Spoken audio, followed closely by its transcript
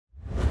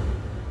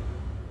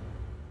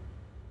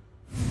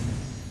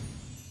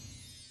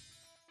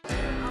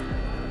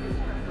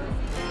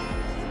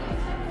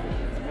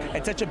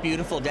It's such a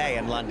beautiful day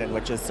in London,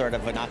 which is sort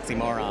of an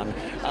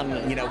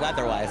oxymoron, you know,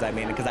 weather-wise, I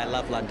mean, because I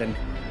love London.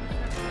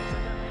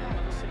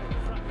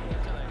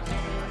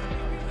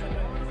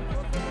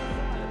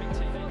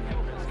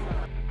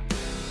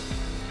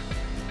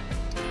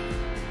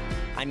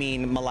 I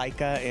mean,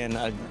 Malika in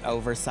an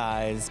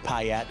oversized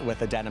paillette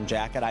with a denim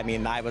jacket. I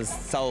mean, I was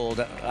sold,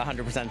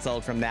 100%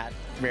 sold from that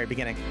very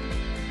beginning.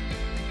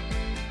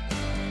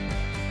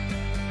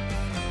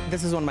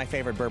 This is one of my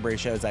favorite Burberry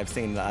shows I've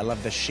seen. I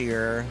love the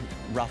sheer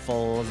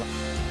ruffles.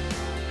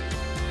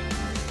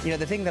 You know,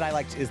 the thing that I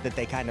liked is that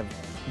they kind of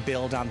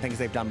build on things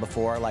they've done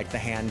before, like the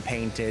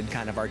hand-painted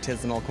kind of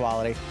artisanal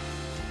quality.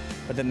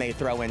 But then they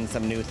throw in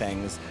some new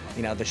things.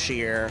 You know, the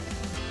sheer,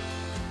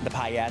 the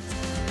paillettes.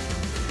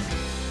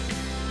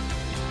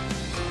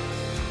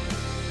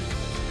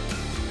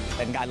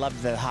 And I love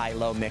the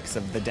high-low mix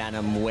of the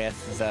denim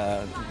with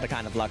the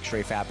kind of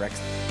luxury fabrics.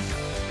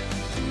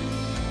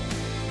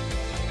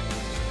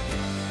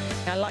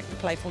 I like the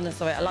playfulness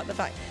of it. I like the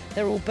fact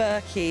they're all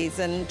Birkies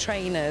and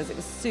trainers. It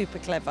was super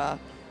clever.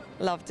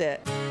 Loved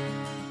it.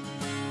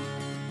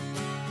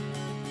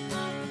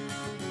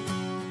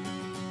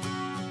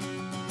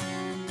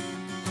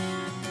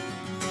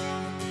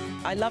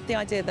 I love the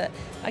idea that,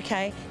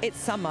 okay, it's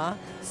summer,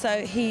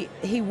 so he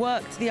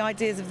worked the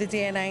ideas of the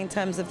DNA in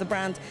terms of the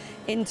brand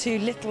into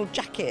little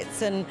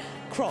jackets and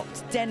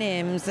cropped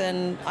denims,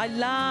 and I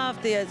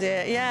love the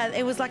idea. Yeah,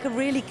 it was like a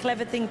really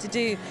clever thing to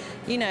do,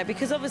 you know,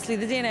 because obviously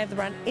the DNA of the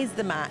brand is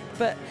the Mac,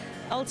 but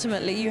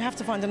ultimately you have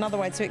to find another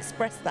way to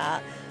express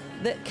that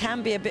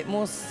can be a bit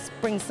more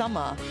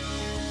spring-summer.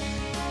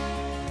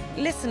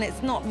 Listen,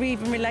 it's not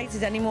even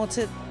related anymore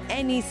to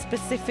any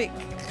specific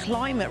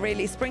climate,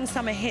 really.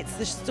 Spring-summer hits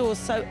the stores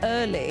so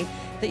early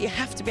that you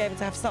have to be able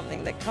to have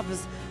something that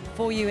covers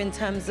for you in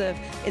terms of,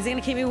 is it going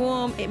to keep me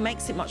warm? It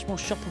makes it much more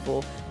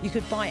shoppable. You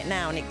could buy it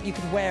now and you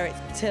could wear it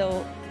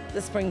till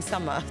the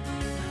spring-summer.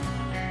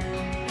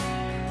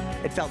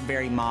 It felt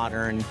very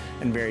modern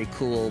and very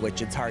cool,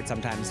 which it's hard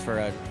sometimes for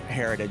a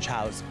heritage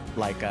house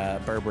like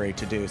Burberry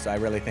to do. So I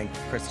really think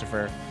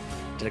Christopher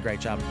did a great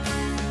job.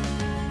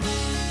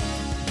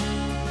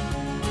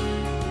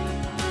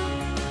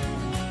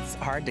 It's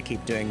hard to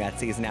keep doing that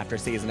season after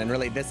season, and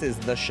really this is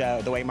the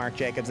show. The way Marc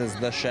Jacobs is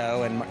the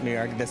show in New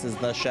York, this is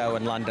the show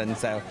in London.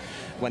 So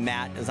when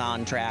that is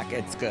on track,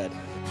 it's good.